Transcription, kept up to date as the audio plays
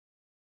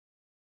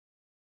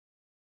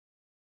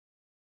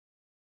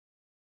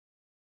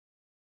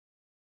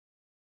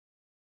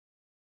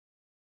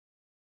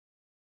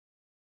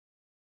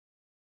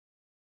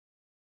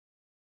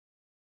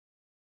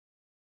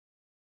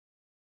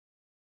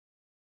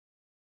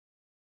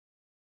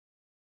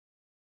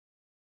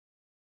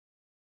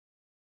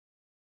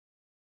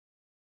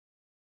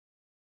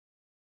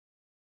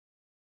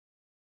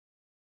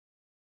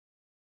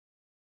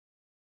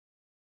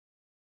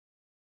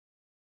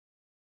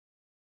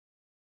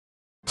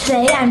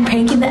Today I'm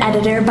pranking the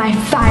editor by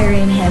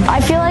firing him. I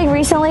feel like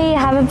recently I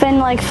haven't been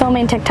like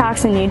filming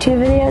TikToks and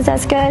YouTube videos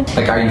that's good.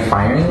 Like, are you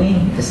firing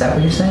me? Is that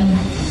what you're saying?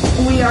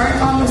 We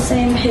aren't on the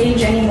same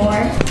page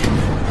anymore.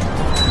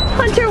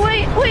 Hunter,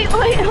 wait,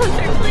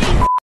 Hunter,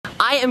 please.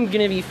 I am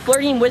gonna be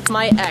flirting with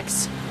my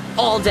ex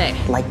all day.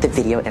 Like the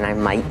video, and I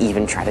might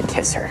even try to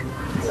kiss her.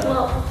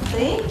 Well,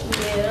 thank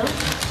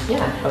you.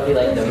 Yeah, hope you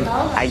like them.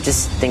 I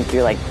just think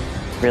you're like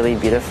really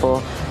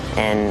beautiful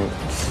and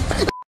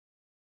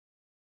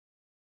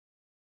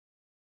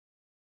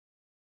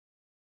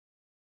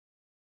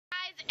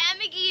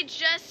Emiggy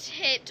just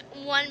hit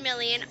 1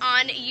 million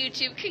on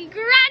YouTube.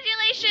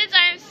 Congratulations!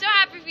 I am so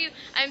happy for you.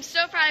 I am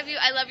so proud of you.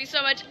 I love you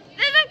so much.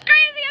 This is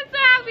crazy. I'm so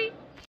happy.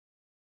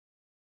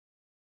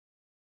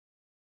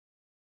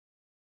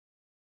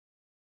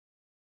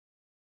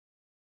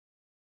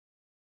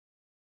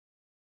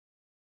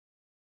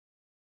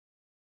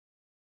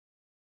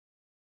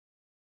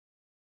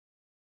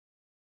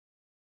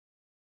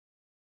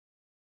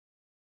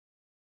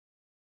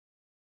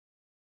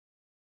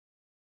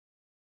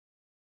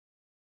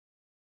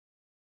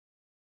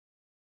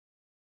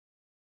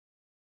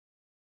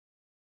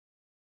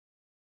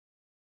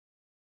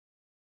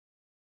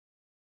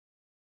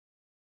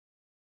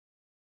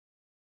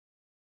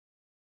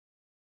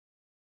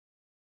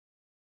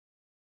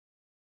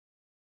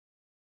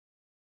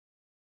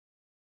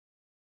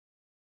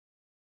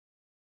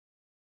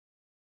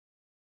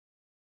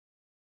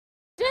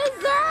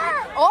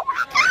 Dessert! Oh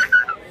my god!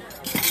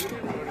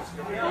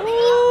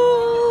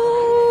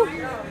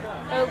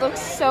 Ooh. It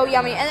looks so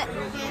yummy. And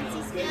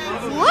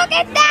look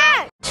at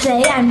that!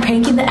 Today I'm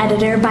pranking the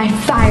editor by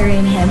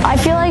firing him. I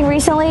feel like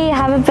recently I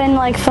haven't been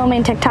like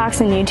filming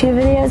TikToks and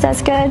YouTube videos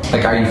that's good.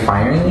 like, are you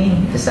firing me?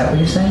 Is that what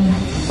you're saying?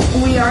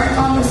 We aren't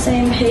on the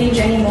same page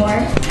anymore.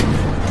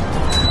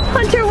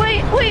 Hunter, wait,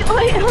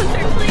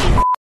 Hunter, please.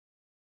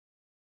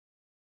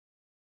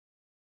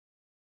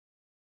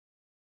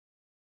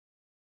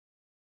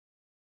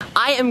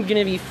 I am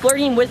gonna be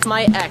flirting with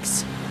my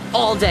ex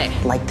all day.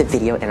 Like the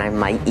video, and I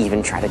might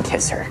even try to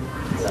kiss her.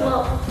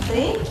 Well,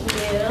 thank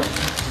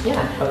you.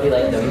 Yeah, hope you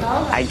like them.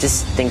 I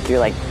just think you're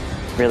like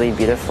really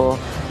beautiful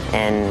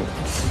and